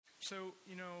So,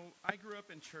 I grew up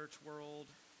in church world,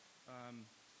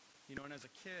 and as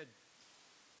a kid,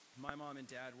 my mom and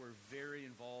dad were very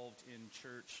involved in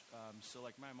church. So,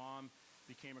 like, my mom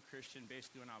became a Christian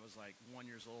basically when I was, like, 1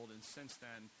 year old, and since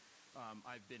then,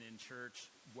 I've been in church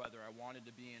whether I wanted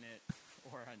to be in it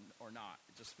or not.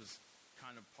 It just was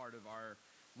kind of part of our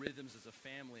rhythms as a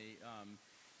family.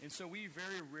 And so we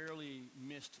very rarely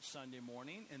missed Sunday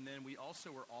morning, and then we also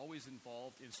were always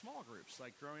involved in small groups.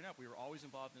 Like growing up, we were always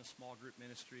involved in a small group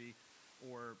ministry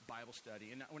or Bible study.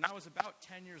 And when I was about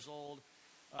 10 years old,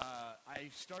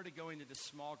 I started going to this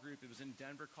small group. It was in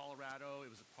Denver, Colorado. It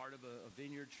was a part of a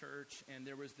vineyard church, and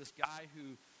there was this guy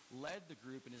who led the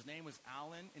group, and his name was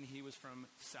Alan, and he was from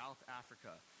South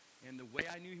Africa. And the way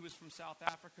I knew he was from South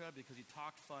Africa, because he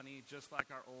talked funny, just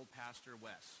like our old pastor,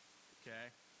 Wes,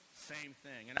 okay? Same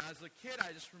thing. And as a kid,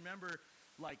 I just remember,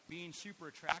 like, being super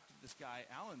attracted to this guy,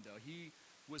 Alan, though. He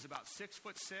was about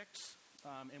 6'6",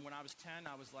 and when I was 10,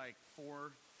 I was, like,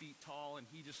 4 feet tall, and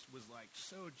he just was, like,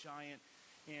 so giant.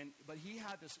 But he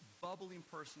had this bubbling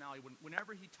personality.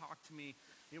 Whenever he talked to me,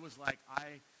 it was like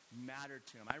I mattered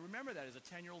to him. I remember that as a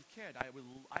 10-year-old kid.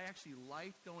 I actually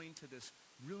liked going to this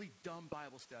really dumb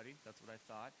Bible study. That's what I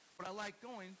thought. But I liked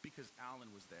going because Alan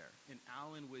was there. And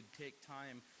Alan would take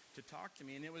time to talk to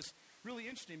me. And it was really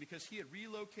interesting because he had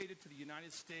relocated to the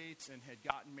United States and had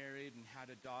gotten married and had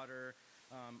a daughter.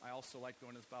 I also liked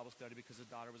going to this Bible study because his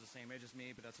daughter was the same age as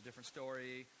me, but that's a different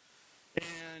story.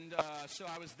 And so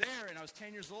I was there, and I was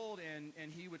 10 years old,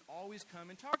 and he would always come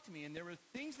and talk to me. And there were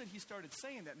things that he started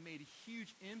saying that made a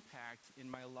huge impact in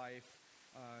my life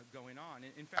going on.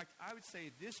 In fact, I would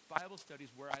say this Bible study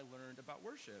is where I learned about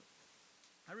worship.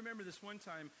 I remember this one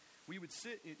time we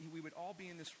would all be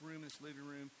in this room, this living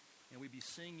room, and we'd be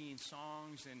singing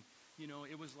songs. And,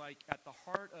 it was like at the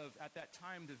heart of, at that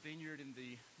time, the Vineyard in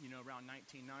around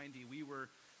 1990, we were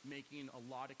making a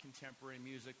lot of contemporary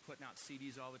music, putting out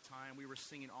CDs all the time. We were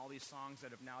singing all these songs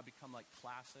that have now become like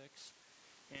classics.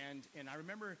 And I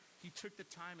remember he took the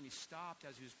time and he stopped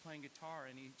as he was playing guitar,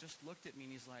 and he just looked at me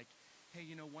and he's like, hey,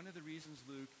 one of the reasons,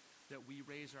 Luke, that we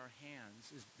raise our hands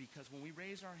is because when we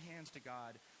raise our hands to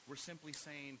God, we're simply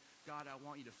saying, God, I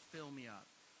want you to fill me up.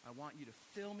 I want you to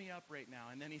fill me up right now.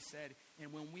 And then he said,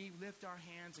 and when we lift our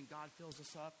hands and God fills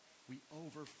us up, we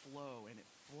overflow, and it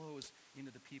flows into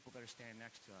the people that are standing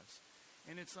next to us.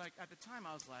 And it's like, at the time,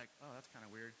 I was like, oh, that's kind of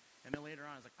weird. And then later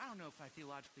on, I was like, I don't know if I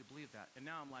theologically believe that. And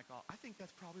now I'm like, oh, I think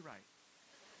that's probably right.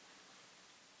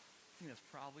 I think that's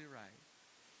probably right.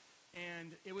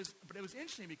 And it was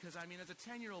interesting because, as a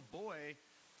 10-year-old boy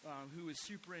who was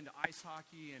super into ice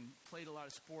hockey and played a lot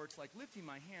of sports, like lifting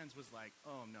my hands was like,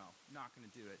 oh, no, not going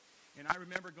to do it. And I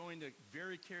remember going to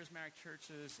very charismatic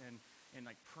churches and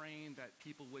like praying that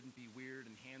people wouldn't be weird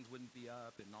and hands wouldn't be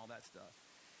up and all that stuff.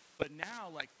 But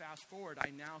now, like fast forward, I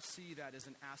now see that as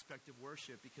an aspect of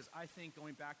worship because I think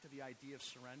going back to the idea of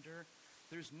surrender,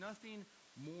 there's nothing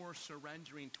more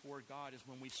surrendering toward God is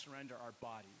when we surrender our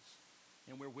bodies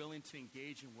and we're willing to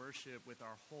engage in worship with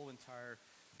our whole entire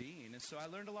being. And so I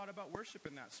learned a lot about worship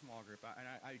in that small group.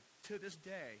 I to this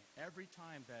day, every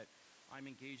time that I'm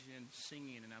engaging in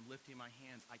singing and I'm lifting my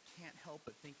hands, I can't help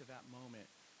but think of that moment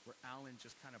where Alan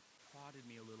just kind of prodded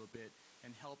me a little bit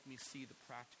and helped me see the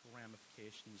practical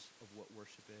ramifications of what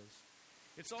worship is.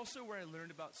 It's also where I learned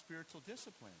about spiritual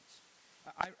disciplines.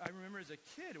 I remember as a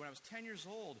kid, when I was 10 years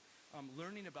old,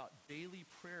 learning about daily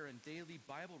prayer and daily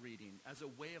Bible reading as a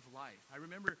way of life. I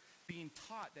remember being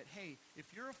taught that, hey, if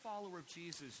you're a follower of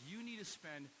Jesus, you need to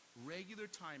spend regular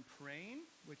time praying,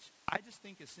 which I just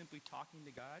think is simply talking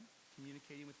to God,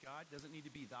 communicating with God. It doesn't need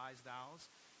to be thys, thous.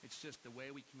 It's just the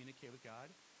way we communicate with God.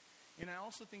 And I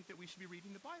also think that we should be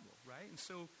reading the Bible, right? And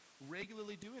so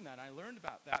regularly doing that, I learned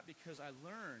about that because I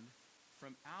learned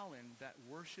from Alan that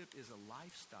worship is a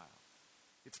lifestyle.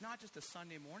 It's not just a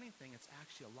Sunday morning thing, it's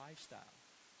actually a lifestyle.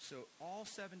 So all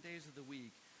 7 days of the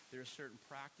week, there are certain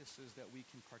practices that we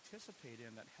can participate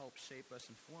in that help shape us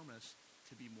and form us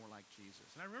to be more like Jesus.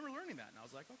 And I remember learning that, and I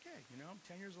was like, okay, I'm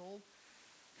 10 years old,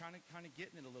 kind of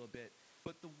getting it a little bit.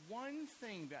 But the one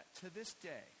thing that to this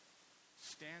day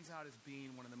stands out as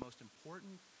being one of the most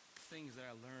important things that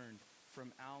I learned from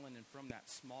Alan and from that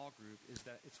small group is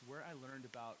that it's where I learned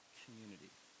about community.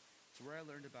 It's where I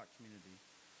learned about community.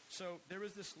 So there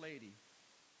was this lady.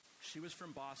 She was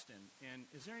from Boston. And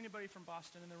is there anybody from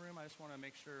Boston in the room? I just want to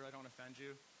make sure I don't offend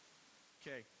you.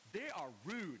 Okay. They are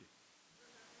rude.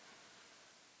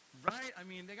 Right?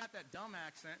 They got that dumb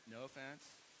accent. No offense.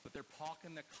 But they're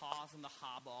palking the caws and the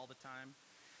hob all the time.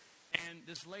 And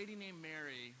this lady named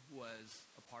Mary was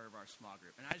a part of our small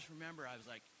group. And I just remember I was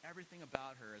like, everything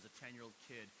about her as a 10-year-old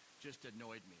kid just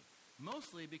annoyed me.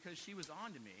 Mostly because she was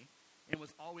on to me. and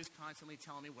was always constantly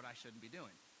telling me what I shouldn't be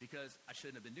doing because I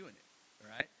shouldn't have been doing it, all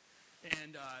right?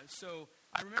 And so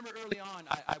I remember early on,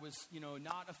 I was,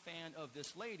 not a fan of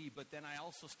this lady, but then I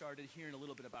also started hearing a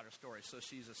little bit about her story. So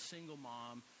she's a single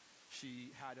mom.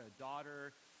 She had a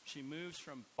daughter. She moves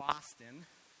from Boston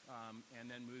and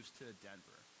then moves to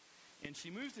Denver. And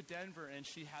she moves to Denver, and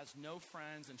she has no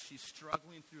friends, and she's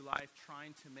struggling through life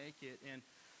trying to make it. And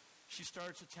she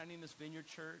starts attending this Vineyard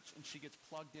Church, and she gets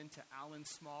plugged into Alan's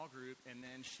small group, and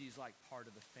then she's like part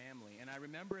of the family. And I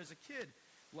remember as a kid,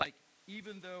 like,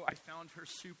 even though I found her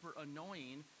super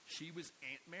annoying, she was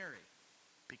Aunt Mary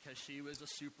because she was a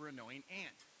super annoying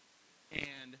aunt.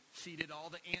 And she did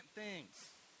all the aunt things,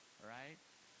 all right?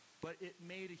 But it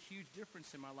made a huge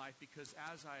difference in my life because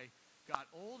as I got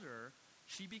older,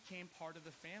 she became part of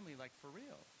the family, like for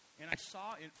real. And I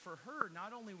saw it for her,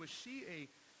 not only was she a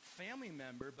family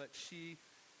member, but she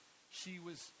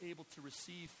was able to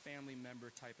receive family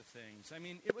member type of things. I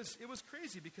mean, it was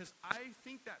crazy because I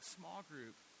think that small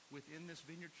group within this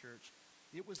Vineyard Church,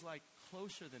 it was like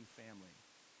closer than family.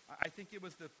 I think it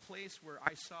was the place where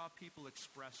I saw people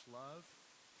express love.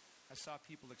 I saw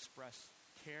people express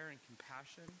care and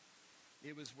compassion.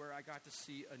 It was where I got to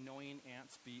see annoying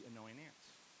aunts be annoying aunts.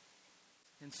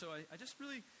 And so I just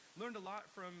really learned a lot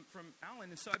from Alan.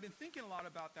 And so I've been thinking a lot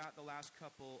about that the last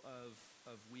couple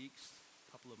of weeks,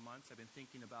 couple of months. I've been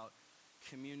thinking about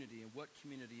community and what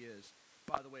community is.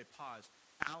 By the way, pause.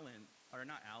 Alan, or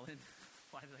not Alan.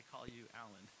 Why did I call you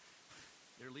Alan?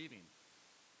 They're leaving.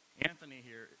 Anthony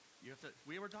here.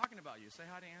 We were talking about you. Say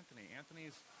hi to Anthony.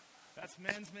 That's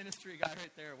men's ministry guy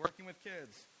right there, working with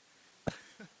kids.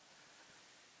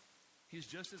 He's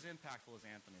just as impactful as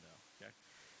Anthony, though. Okay.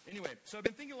 Anyway, so I've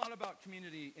been thinking a lot about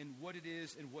community and what it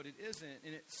is and what it isn't.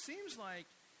 And it seems like,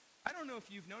 I don't know if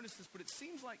you've noticed this, but it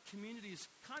seems like community is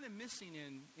kind of missing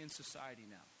in society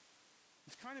now.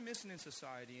 It's kind of missing in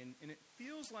society, and it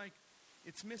feels like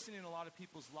it's missing in a lot of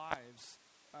people's lives.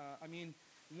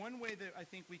 One way that I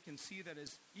think we can see that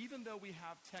is even though we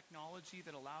have technology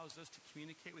that allows us to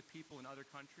communicate with people in other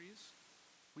countries,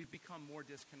 we've become more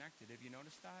disconnected. Have you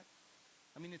noticed that?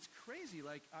 I mean, it's crazy.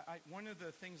 Like, one of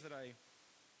the things that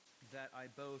I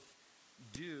both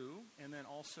do and then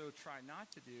also try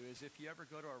not to do is if you ever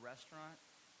go to a restaurant,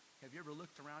 have you ever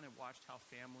looked around and watched how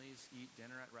families eat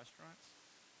dinner at restaurants?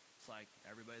 It's like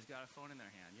everybody's got a phone in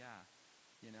their hand, yeah.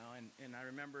 And I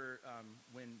remember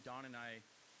when Dawn and I,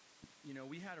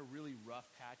 we had a really rough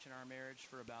patch in our marriage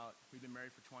we've been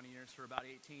married for 20 years, for about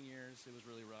 18 years. It was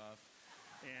really rough.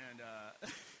 And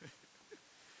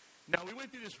now we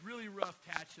went through this really rough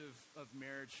patch of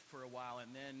marriage for a while,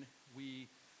 and then we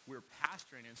were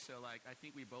pastoring. And so, I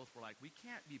think we both were like, we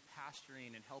can't be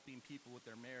pastoring and helping people with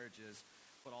their marriages,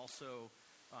 but also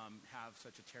have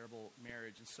such a terrible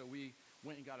marriage. And so we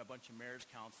went and got a bunch of marriage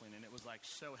counseling, and it was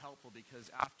so helpful because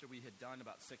after we had done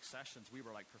about 6 sessions, we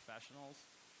were like professionals.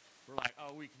 We're like,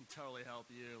 oh, we can totally help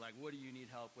you. Like, what do you need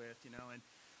help with,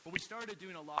 But we started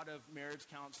doing a lot of marriage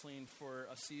counseling for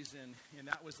a season, and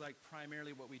that was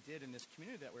primarily what we did in this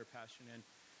community that we were pastoring in.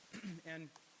 And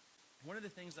one of the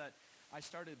things that I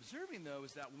started observing, though,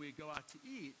 is that when we go out to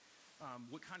eat,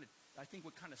 what kind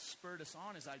of spurred us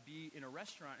on is I'd be in a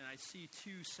restaurant and I'd see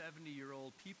 2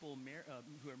 70-year-old people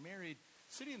who are married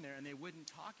sitting there, and they wouldn't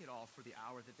talk at all for the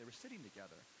hour that they were sitting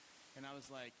together. And I was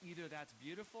like, either that's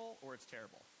beautiful or it's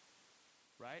terrible,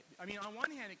 right? I mean, on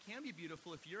one hand, it can be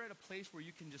beautiful if you're at a place where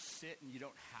you can just sit and you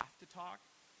don't have to talk.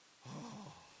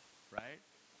 Right?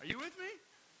 Are you with me?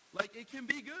 It can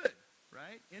be good,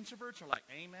 right? Introverts are like,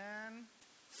 amen,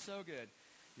 so good,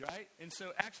 right? And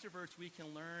so extroverts, we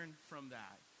can learn from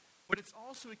that. But it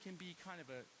can be kind of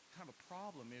a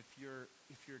problem if you're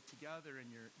together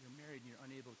and you're married and you're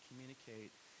unable to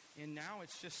communicate. And now it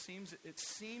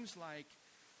seems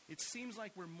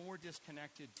like we're more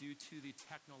disconnected due to the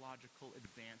technological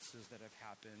advances that have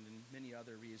happened and many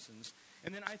other reasons.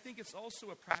 And then I think it's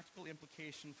also a practical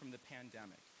implication from the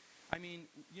pandemic. I mean,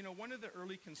 one of the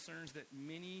early concerns that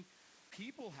many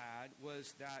people had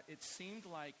was that it seemed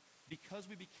like because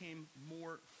we became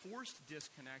more forced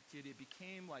disconnected, it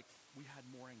became like we had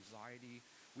more anxiety,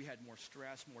 we had more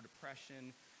stress, more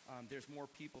depression. There's more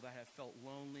people that have felt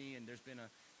lonely, and there's been a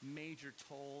major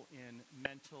toll in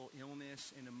mental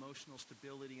illness and emotional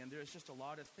stability. And there's just a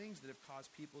lot of things that have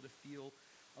caused people to feel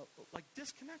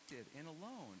disconnected and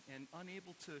alone and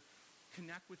unable to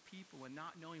connect with people and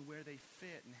not knowing where they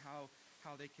fit and how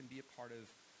they can be a part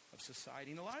of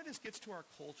society. And a lot of this gets to our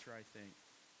culture, I think,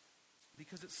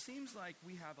 because it seems like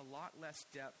we have a lot less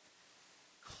depth,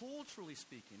 culturally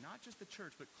speaking, not just the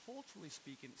church, but culturally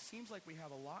speaking, it seems like we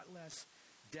have a lot less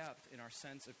depth in our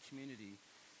sense of community.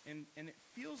 And it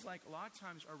feels like a lot of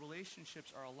times our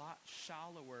relationships are a lot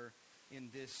shallower in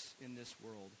this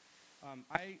world.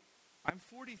 I'm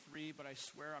 43, but I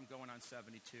swear I'm going on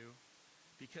 72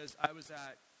 because I was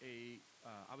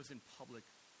in public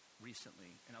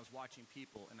recently, and I was watching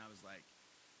people, and I was like,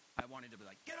 I wanted to be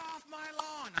like, get off my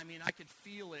lawn. I mean, I could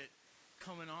feel it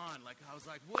coming on. Like, I was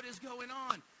like, what is going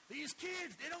on? These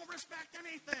kids, they don't respect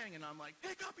anything. And I'm like,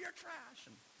 pick up your trash.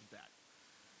 And that.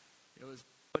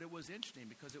 But it was interesting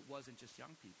because it wasn't just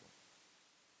young people,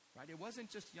 right? It wasn't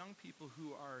just young people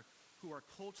who are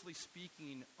culturally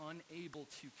speaking unable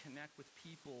to connect with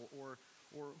people or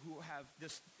who have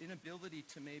this inability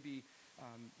to maybe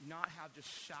not have just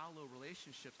shallow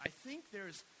relationships. I think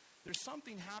there's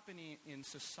something happening in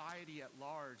society at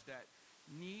large that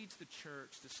needs the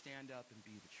church to stand up and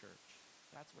be the church.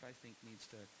 That's what I think needs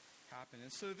to happen.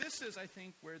 And so this is, I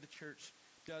think, where the church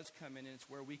does come in, and it's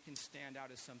where we can stand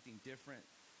out as something different,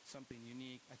 something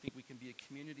unique. I think we can be a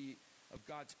community of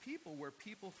God's people where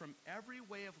people from every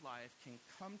way of life can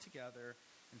come together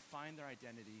and find their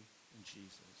identity in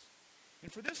Jesus.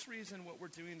 And for this reason, what we're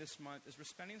doing this month is we're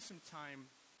spending some time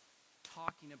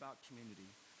talking about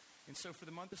community. And so for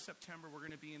the month of September, we're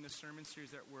going to be in the sermon series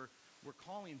that we're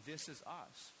calling This Is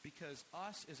Us, because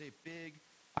us is a big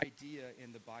idea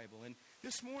in the Bible. And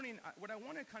this morning, what I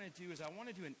want to kind of do is I want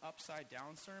to do an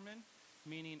upside-down sermon,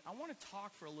 meaning I want to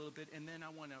talk for a little bit, and then I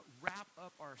want to wrap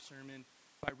up our sermon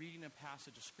by reading a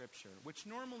passage of Scripture, which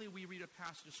normally we read a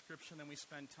passage of Scripture, and then we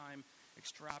spend time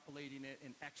extrapolating it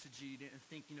and exegeting it and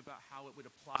thinking about how it would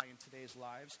apply in today's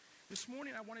lives. This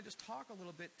morning, I want to just talk a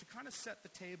little bit to kind of set the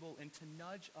table and to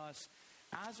nudge us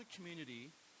as a community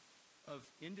of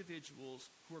individuals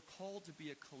who are called to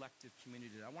be a collective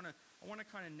community. I want to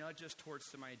kind of nudge us towards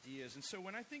some ideas. And so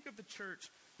when I think of the church,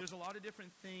 there's a lot of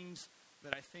different things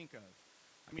that I think of.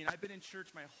 I mean, I've been in church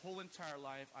my whole entire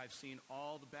life. I've seen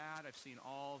all the bad. I've seen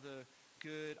all the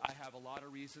good. I have a lot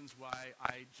of reasons why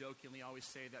I jokingly always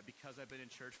say that because I've been in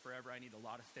church forever, I need a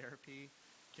lot of therapy,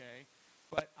 okay?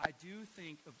 But I do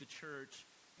think of the church,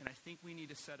 and I think we need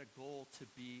to set a goal to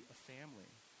be a family.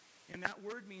 And that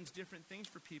word means different things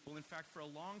for people. In fact, for a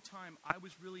long time, I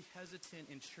was really hesitant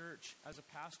in church as a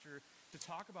pastor to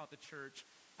talk about the church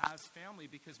as family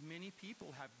because many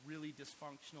people have really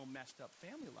dysfunctional, messed up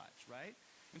family lives, right?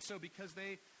 And so because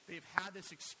they've had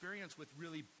this experience with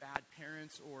really bad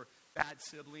parents or bad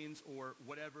siblings or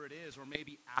whatever it is, or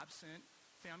maybe absent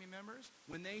family members,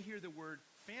 when they hear the word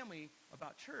family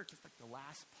about church, it's like the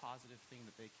last positive thing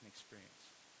that they can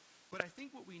experience. But I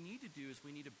think what we need to do is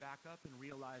we need to back up and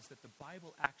realize that the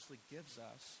Bible actually gives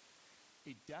us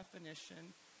a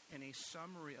definition and a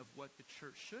summary of what the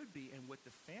church should be and what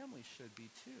the family should be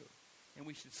too. And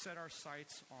we should set our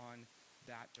sights on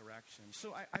that direction.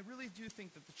 So I really do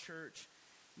think that the church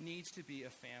needs to be a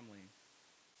family.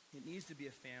 It needs to be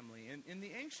a family. And in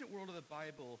the ancient world of the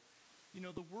Bible, you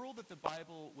know, the world that the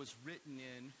Bible was written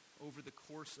in over the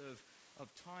course of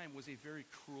time was a very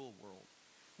cruel world.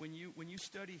 When you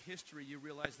study history, you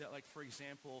realize that, like, for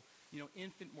example, you know,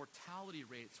 infant mortality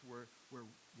rates were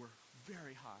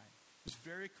very high. It was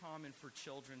very common for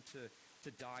children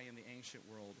to die in the ancient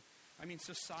world. I mean,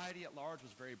 society at large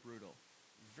was very brutal.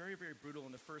 Very, very brutal.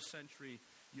 In the first century,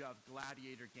 you have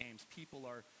gladiator games. People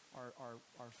are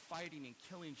fighting and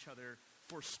killing each other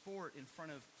for sport in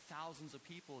front of thousands of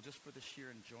people just for the sheer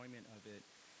enjoyment of it.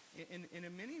 And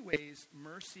in many ways,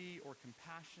 mercy or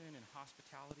compassion and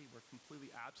hospitality were completely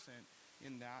absent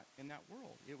in that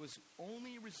world. It was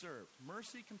only reserved.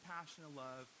 Mercy, compassion, and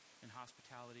love, and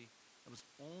hospitality, it was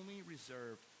only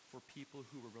reserved for people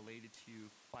who were related to you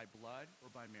by blood or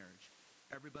by marriage.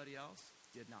 Everybody else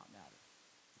did not matter.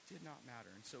 It did not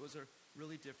matter. And so it was a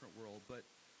really different world. But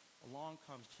along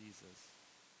comes Jesus.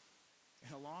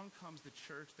 And along comes the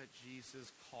church that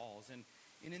Jesus calls. And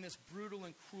in this brutal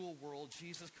and cruel world,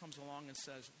 Jesus comes along and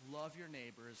says, love your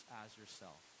neighbors as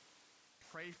yourself.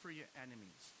 Pray for your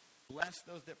enemies. Bless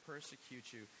those that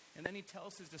persecute you. And then he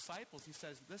tells his disciples, he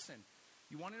says, listen,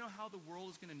 you want to know how the world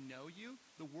is going to know you?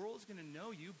 The world is going to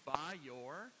know you by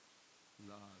your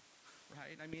love,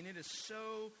 right? I mean, it is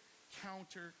so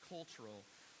countercultural.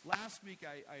 Last week,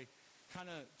 I kind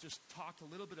of just talked a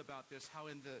little bit about this, how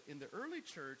in the early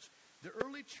church,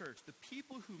 the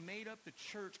people who made up the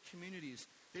church communities,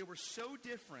 they were so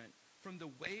different from the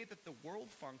way that the world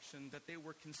functioned that they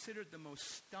were considered the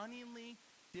most stunningly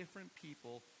different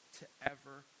people to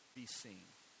ever be seen.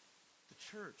 The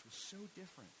church was so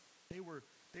different. They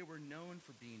were known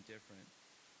for being different.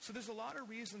 So there's a lot of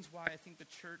reasons why I think the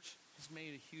church has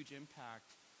made a huge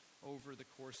impact over the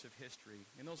course of history.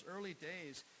 In those early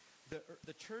days,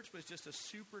 the church was just a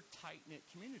super tight-knit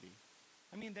community.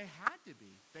 I mean, they had to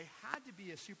be. They had to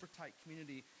be a super tight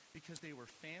community because they were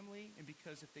family, and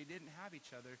because if they didn't have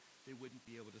each other, they wouldn't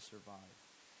be able to survive.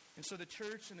 And so the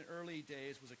church in the early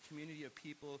days was a community of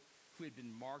people who had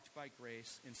been marked by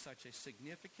grace in such a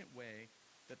significant way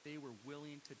that they were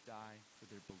willing to die for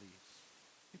their beliefs.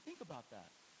 You think about that.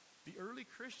 The early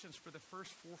Christians for the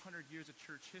first 400 years of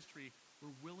church history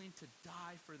were willing to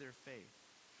die for their faith.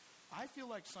 I feel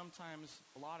like sometimes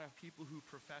a lot of people who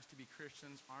profess to be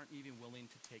Christians aren't even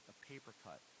willing to take a paper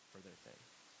cut for their faith,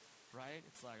 right?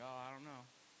 It's like, oh, I don't know.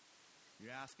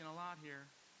 You're asking a lot here.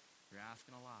 You're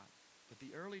asking a lot. But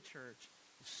the early church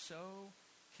is so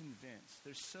convinced,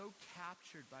 they're so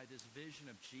captured by this vision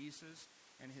of Jesus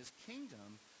and his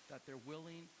kingdom that they're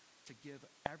willing to give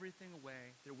everything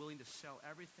away. They're willing to sell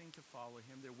everything to follow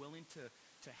him. They're willing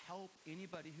to help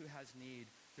anybody who has need.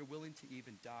 They're willing to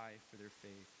even die for their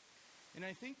faith. And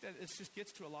I think that this just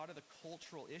gets to a lot of the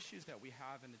cultural issues that we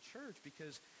have in the church,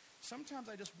 because sometimes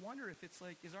I just wonder if it's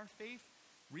like, is our faith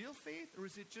real faith, or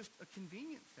is it just a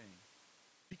convenient thing?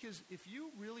 Because if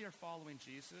you really are following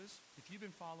Jesus, if you've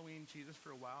been following Jesus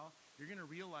for a while, you're going to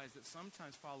realize that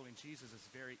sometimes following Jesus is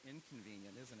very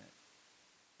inconvenient, isn't it?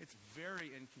 It's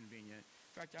very inconvenient.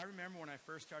 In fact, I remember when I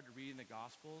first started reading the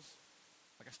Gospels,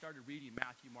 like I started reading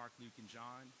Matthew, Mark, Luke, and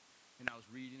John, and I was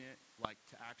reading it like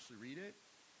to actually read it.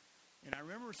 And I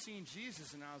remember seeing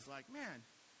Jesus, and I was like, man,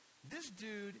 this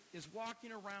dude is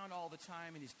walking around all the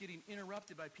time, and he's getting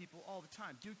interrupted by people all the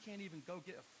time. Dude can't even go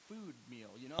get a food meal,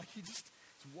 you know? He just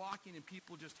is walking, and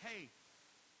people just, hey,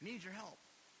 I need your help.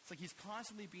 It's like he's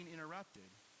constantly being interrupted.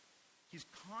 He's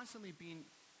constantly being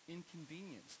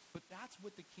inconvenienced. But that's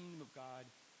what the kingdom of God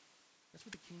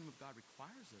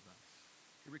requires of us.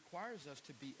 It requires us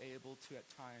to be able to, at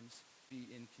times, be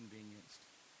inconvenienced.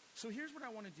 So here's what I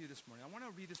want to do this morning. I want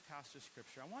to read this passage of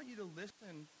Scripture. I want you to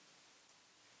listen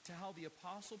to how the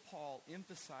Apostle Paul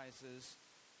emphasizes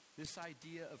this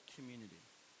idea of community.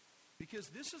 Because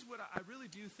this is what I really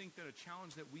do think that a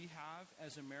challenge that we have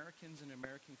as Americans in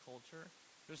American culture.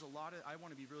 There's a lot of, I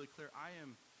want to be really clear,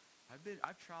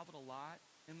 I've traveled a lot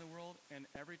in the world, and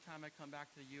every time I come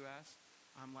back to the U.S.,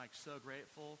 I'm like so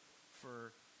grateful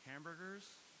for hamburgers,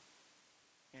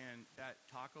 and that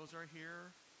tacos are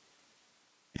here,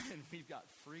 and we've got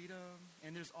freedom,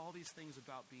 and there's all these things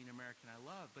about being American I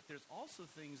love. But there's also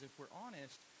things, if we're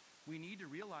honest, we need to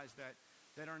realize that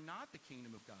are not the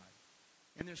kingdom of God.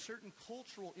 And there's certain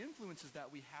cultural influences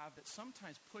that we have that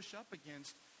sometimes push up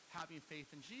against having faith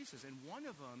in Jesus. And one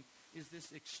of them is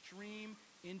this extreme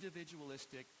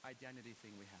individualistic identity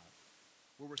thing we have,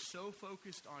 where we're so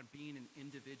focused on being an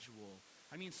individual.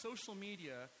 I mean, social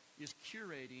media is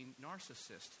curating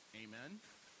narcissists. Amen?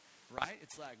 Right?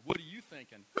 It's like, what are you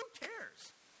thinking? Who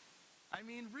cares? I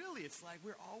mean, really, it's like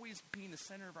we're always being the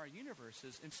center of our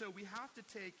universes. And so we have to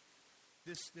take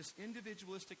this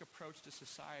individualistic approach to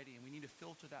society, and we need to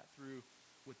filter that through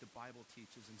what the Bible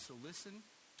teaches. And so listen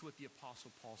to what the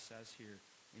Apostle Paul says here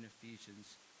in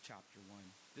Ephesians chapter 1.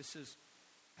 This is,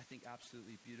 I think,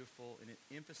 absolutely beautiful, and it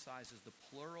emphasizes the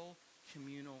plural,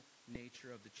 communal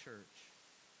nature of the church.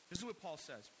 This is what Paul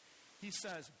says. He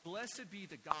says, "Blessed be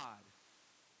to God,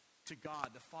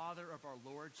 the Father of our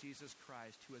Lord Jesus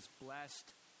Christ, who has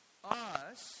blessed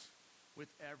us with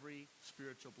every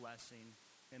spiritual blessing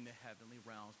in the heavenly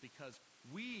realms, because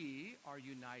we are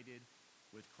united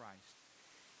with Christ.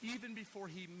 Even before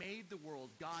he made the world,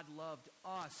 God loved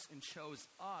us and chose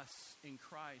us in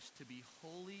Christ to be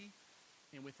holy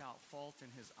and without fault in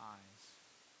his eyes.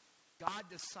 God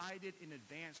decided in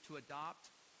advance to adopt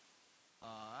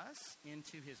us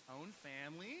into his own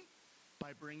family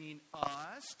by bringing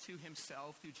us to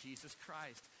himself through Jesus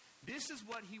Christ. This is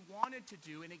what he wanted to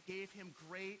do, and it gave him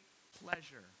great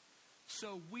pleasure.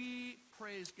 So we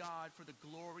praise God for the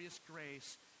glorious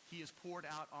grace he has poured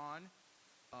out on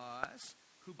us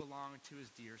who belong to his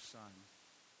dear Son.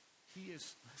 He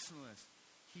is, listen to this,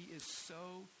 he is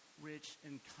so rich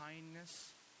in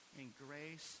kindness and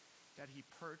grace that he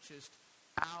purchased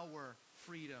our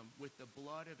freedom with the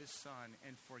blood of his Son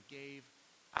and forgave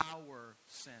our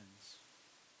sins.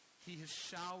 He has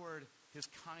showered his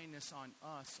kindness on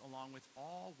us along with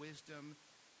all wisdom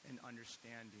and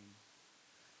understanding.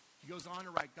 He goes on to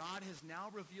write, God has now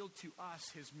revealed to us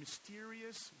his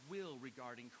mysterious will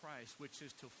regarding Christ, which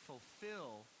is to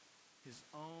fulfill his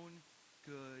own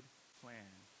good plan.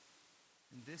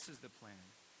 And this is the plan.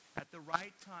 At the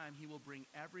right time, he will bring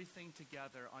everything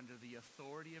together under the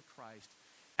authority of Christ,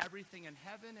 everything in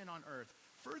heaven and on earth.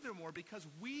 Furthermore, because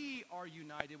we are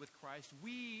united with Christ,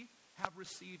 we have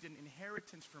received an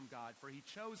inheritance from God, for he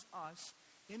chose us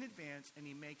in advance, and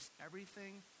he makes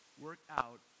everything work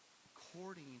out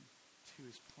according to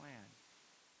his plan.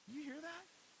 You hear that?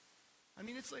 I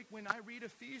mean, it's like when I read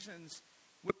Ephesians,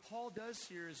 what Paul does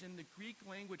here is in the Greek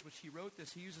language, which he wrote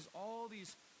this, he uses all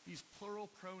these plural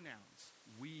pronouns,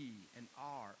 we and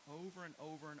our, over and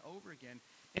over and over again.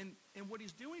 And what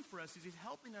he's doing for us is he's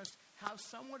helping us have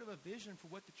somewhat of a vision for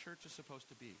what the church is supposed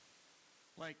to be.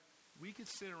 Like, we could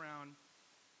sit around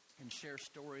and share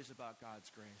stories about God's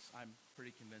grace. I'm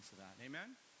pretty convinced of that.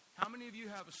 Amen? How many of you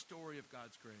have a story of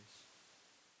God's grace?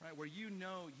 Right, where you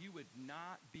know you would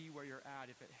not be where you're at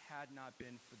if it had not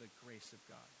been for the grace of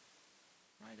God.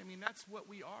 Right? I mean, that's what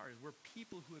we are. We're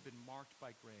people who have been marked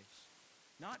by grace.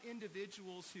 Not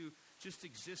individuals who just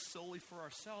exist solely for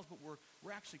ourselves, but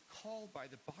we're actually called by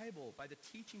the Bible, by the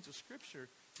teachings of Scripture,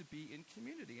 to be in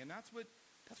community. And that's what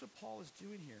Paul is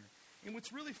doing here. And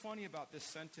what's really funny about this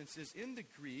sentence is in the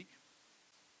Greek,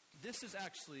 this is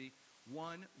actually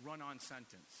one run-on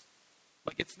sentence.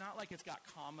 Like, it's not like it's got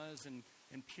commas and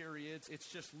periods. It's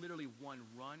just literally one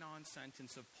run-on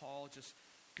sentence of Paul just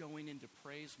going into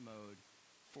praise mode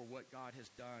for what God has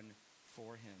done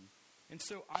for him. And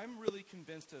so I'm really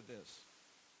convinced of this.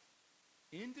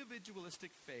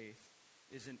 Individualistic faith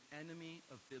is an enemy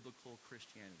of biblical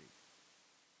Christianity.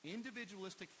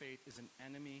 Individualistic faith is an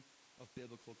enemy of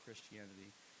biblical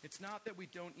Christianity. It's not that we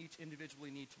don't each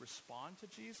individually need to respond to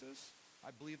Jesus. I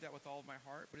believe that with all of my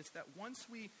heart. But it's that once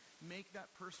we make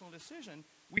that personal decision,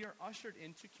 we are ushered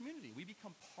into community. We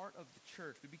become part of the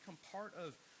church. We become part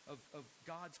of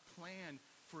God's plan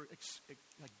for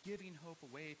giving hope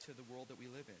away to the world that we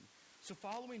live in. So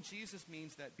following Jesus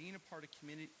means that being a part of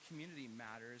community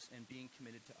matters, and being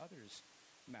committed to others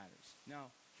matters.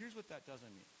 Now, here's what that doesn't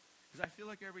mean. Because I feel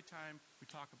like every time we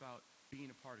talk about being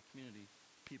a part of community,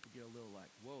 people get a little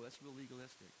like, whoa, that's real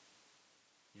legalistic.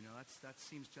 You know, that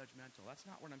seems judgmental. That's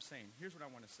not what I'm saying. Here's what I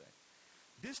want to say.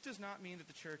 This does not mean that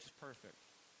the church is perfect.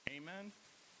 Amen?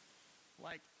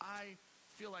 Like, I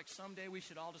feel like someday we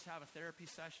should all just have a therapy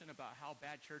session about how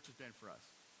bad church has been for us.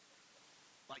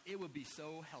 Like, it would be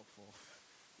so helpful.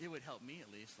 It would help me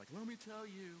at least. Like, let me tell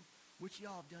you what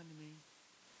y'all have done to me.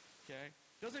 Okay?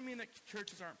 Doesn't mean that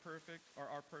churches aren't perfect or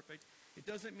are perfect. It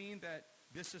doesn't mean that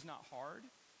this is not hard.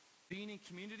 Being in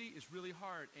community is really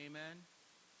hard. Amen?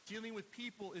 Dealing with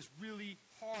people is really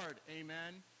hard.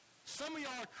 Amen? Some of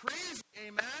y'all are crazy.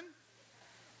 Amen?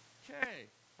 Okay,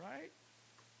 right?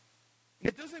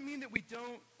 It doesn't mean that we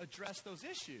don't address those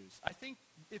issues. I think,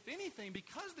 if anything,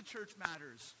 because the church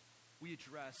matters, we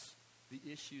address the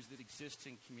issues that exist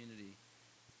in community.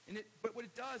 But what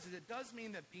it does is it does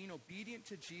mean that being obedient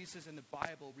to Jesus and the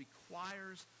Bible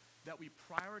requires that we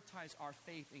prioritize our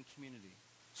faith in community.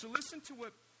 So listen to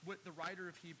what the writer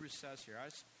of Hebrews says here. I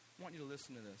just want you to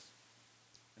listen to this,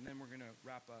 and then we're going to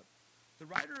wrap up. The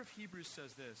writer of Hebrews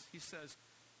says this. He says,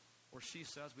 or she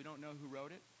says, we don't know who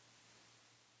wrote it,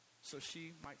 so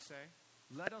she might say,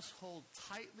 let us hold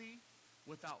tightly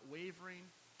without wavering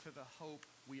to the hope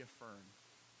we affirm,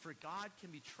 for God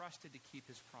can be trusted to keep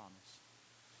his promise.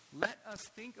 Let us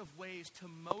think of ways to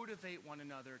motivate one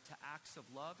another to acts of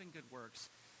love and good works,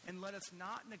 and let us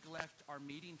not neglect our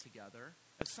meeting together,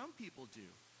 as some people do,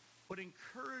 but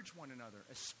encourage one another,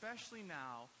 especially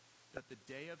now that the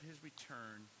day of his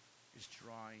return is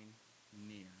drawing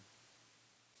near.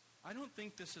 I don't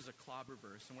think this is a clobber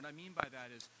verse, and what I mean by that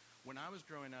is, when I was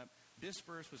growing up, this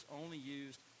verse was only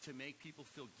used to make people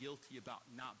feel guilty about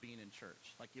not being in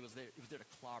church. Like, it was there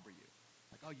to clobber you.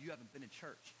 Like, oh, you haven't been in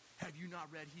church. Have you not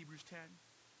read Hebrews 10?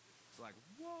 It's like,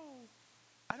 whoa.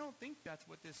 I don't think that's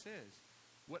what this is.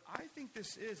 What I think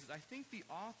this is I think the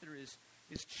author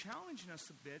is challenging us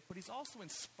a bit, but he's also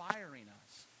inspiring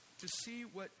us to see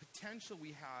what potential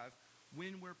we have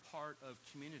when we're part of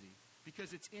community.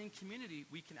 Because it's in community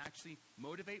we can actually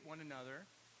motivate one another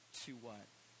to what?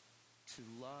 To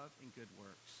love and good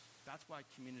works. That's why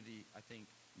community, I think,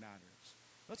 matters.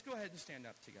 Let's go ahead and stand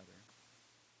up together.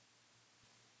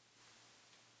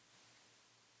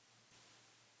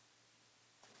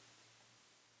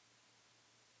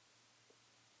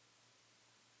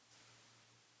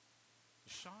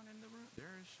 Is Sean in the room? There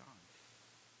is Sean.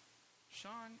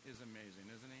 Sean is amazing,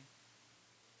 isn't he?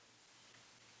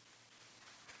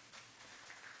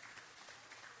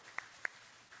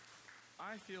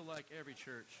 I feel like every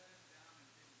church.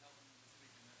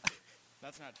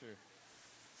 That's not true.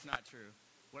 It's not true.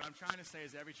 What I'm trying to say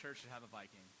is every church should have a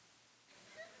Viking.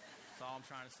 That's all I'm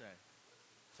trying to say.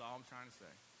 That's all I'm trying to say,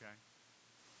 okay?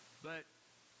 But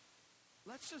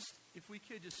let's just, if we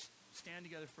could just stand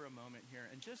together for a moment here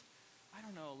and just, I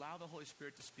don't know, allow the Holy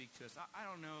Spirit to speak to us. I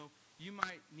don't know. You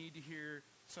might need to hear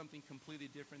something completely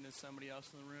different than somebody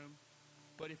else in the room.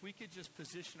 But if we could just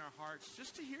position our hearts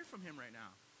just to hear from him right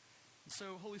now. And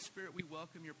so, Holy Spirit, we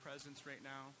welcome your presence right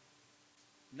now.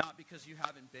 not because you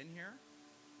haven't been here,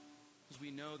 because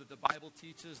we know that the Bible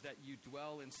teaches that you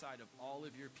dwell inside of all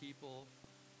of your people,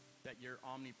 that you're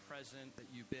omnipresent, that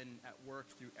you've been at work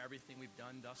through everything we've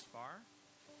done thus far.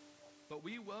 But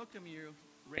we welcome you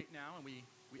right now, and we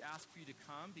ask for you to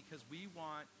come because we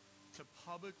want to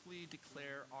publicly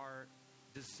declare our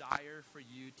desire for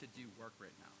you to do work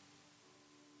right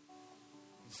now.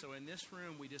 And so in this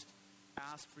room, we just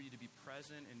ask for you to be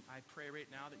present, and I pray right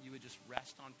now that you would just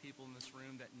rest on people in this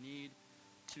room that need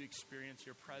to experience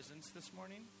your presence this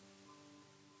morning.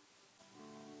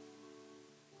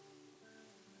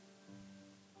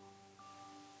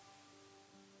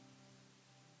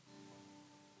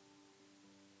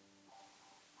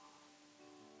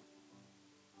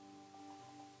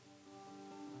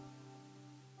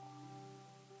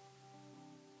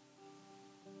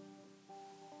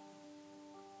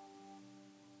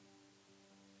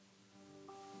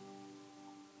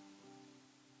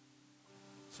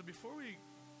 So before we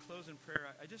close in prayer,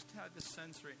 I just had this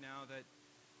sense right now that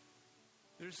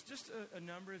there's just a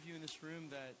number of you in this room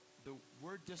that the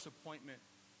word disappointment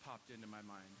popped into my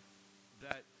mind.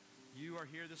 That you are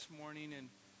here this morning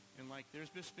and like there's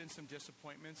just been some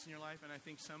disappointments in your life, and I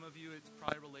think some of you, it's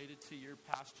probably related to your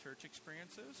past church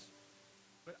experiences.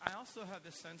 But I also have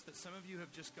this sense that some of you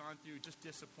have just gone through just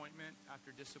disappointment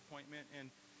after disappointment,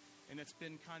 and it's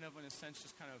been kind of, in a sense,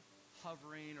 just kind of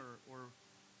hovering or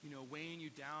weighing you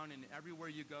down, and everywhere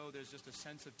you go, there's just a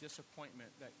sense of disappointment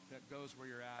that goes where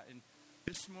you're at. And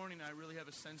this morning, I really have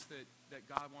a sense that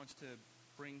God wants to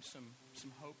bring some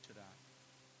hope to that.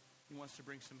 He wants to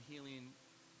bring some healing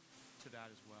to that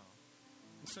as well.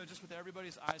 And so just with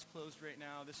everybody's eyes closed right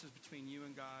now, this is between you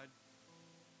and God.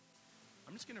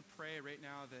 I'm just going to pray right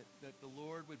now that the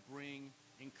Lord would bring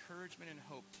encouragement and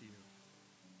hope to you.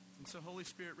 And so, Holy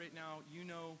Spirit, right now, you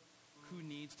know who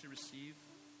needs to receive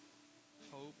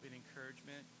hope and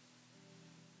encouragement.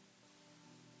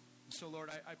 So, Lord,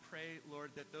 I pray,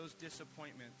 Lord, that those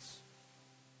disappointments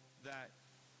that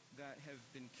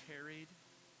have been carried,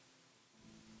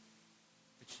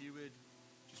 that you would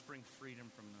just bring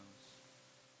freedom from those.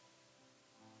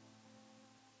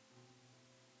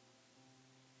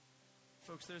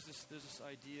 Folks, there's this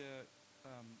idea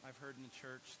I've heard in the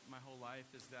church my whole life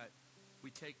is that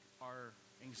we take our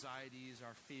anxieties,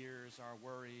 our fears, our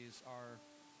worries, our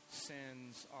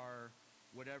sins, our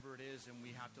whatever it is, and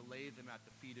we have to lay them at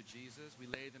the feet of Jesus. We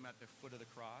lay them at the foot of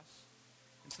the cross.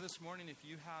 And so this morning, if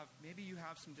maybe you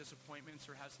have some disappointments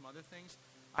or have some other things,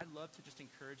 I'd love to just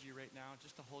encourage you right now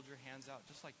just to hold your hands out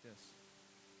just like this.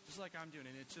 Just like I'm doing.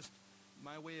 And it's just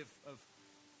my way of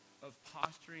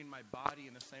posturing my body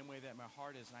in the same way that my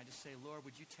heart is. And I just say, Lord,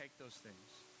 would you take those things?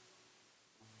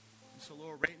 And so,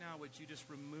 Lord, right now, would you just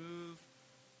remove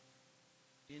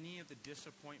any of the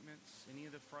disappointments, any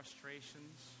of the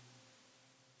frustrations,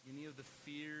 any of the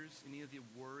fears, any of the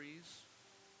worries.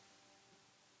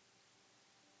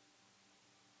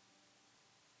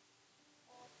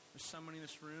 There's someone in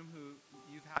this room who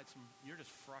you're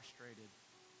just frustrated.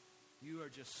 You are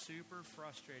just super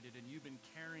frustrated, and you've been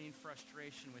carrying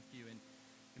frustration with you.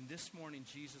 And this morning,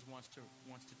 Jesus wants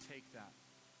to take that.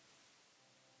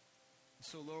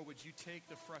 So, Lord, would you take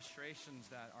the frustrations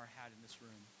that are had in this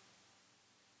room?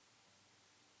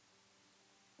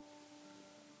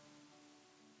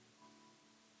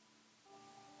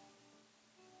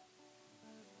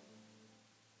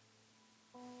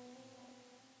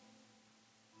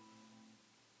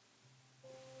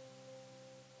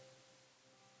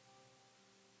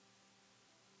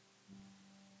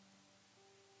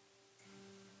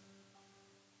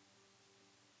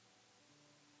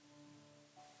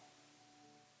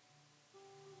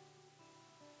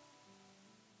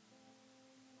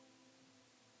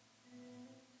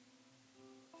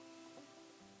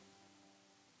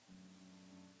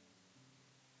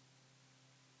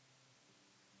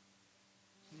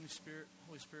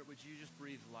 Holy Spirit, would you just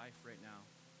breathe life right now?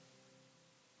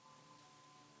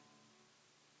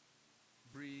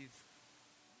 Breathe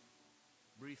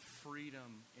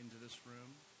freedom into this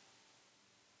room.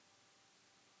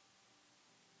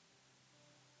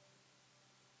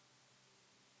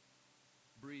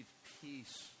 Breathe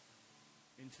peace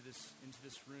into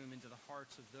this room, into the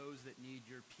hearts of those that need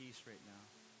your peace right now.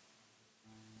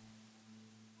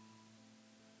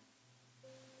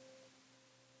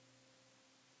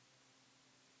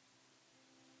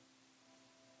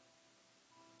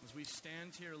 As we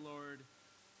stand here, Lord,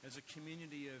 as a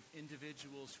community of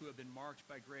individuals who have been marked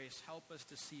by grace, help us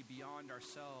to see beyond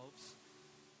ourselves,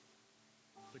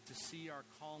 but to see our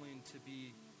calling to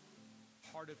be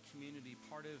part of community,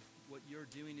 part of what you're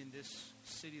doing in this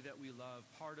city that we love,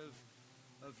 part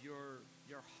of your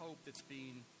hope that's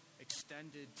being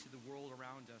extended to the world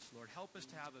around us, Lord. Help us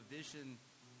to have a vision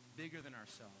bigger than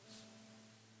ourselves.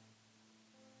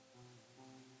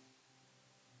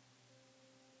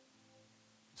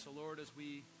 So, Lord, as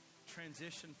we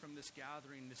transition from this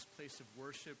gathering, this place of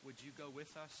worship, would you go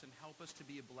with us and help us to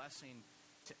be a blessing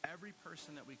to every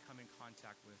person that we come in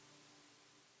contact with?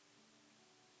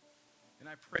 And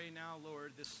I pray now,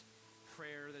 Lord, this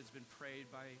prayer that's been prayed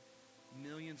by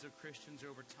millions of Christians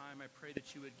over time, I pray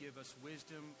that you would give us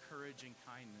wisdom, courage, and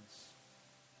kindness.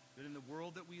 That in the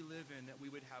world that we live in, that we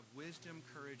would have wisdom,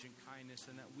 courage, and kindness,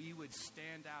 and that we would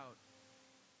stand out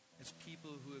as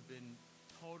people who have been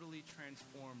totally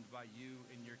transformed by you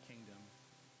and your kingdom.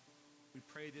 We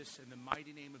pray this in the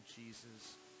mighty name of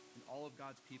Jesus, and all of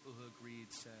God's people who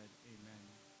agreed said, amen.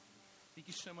 Thank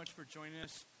you so much for joining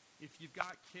us. If you've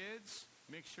got kids,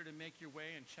 make sure to make your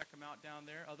way and check them out down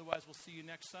there. Otherwise, we'll see you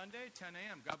next Sunday, 10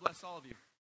 a.m. God bless all of you.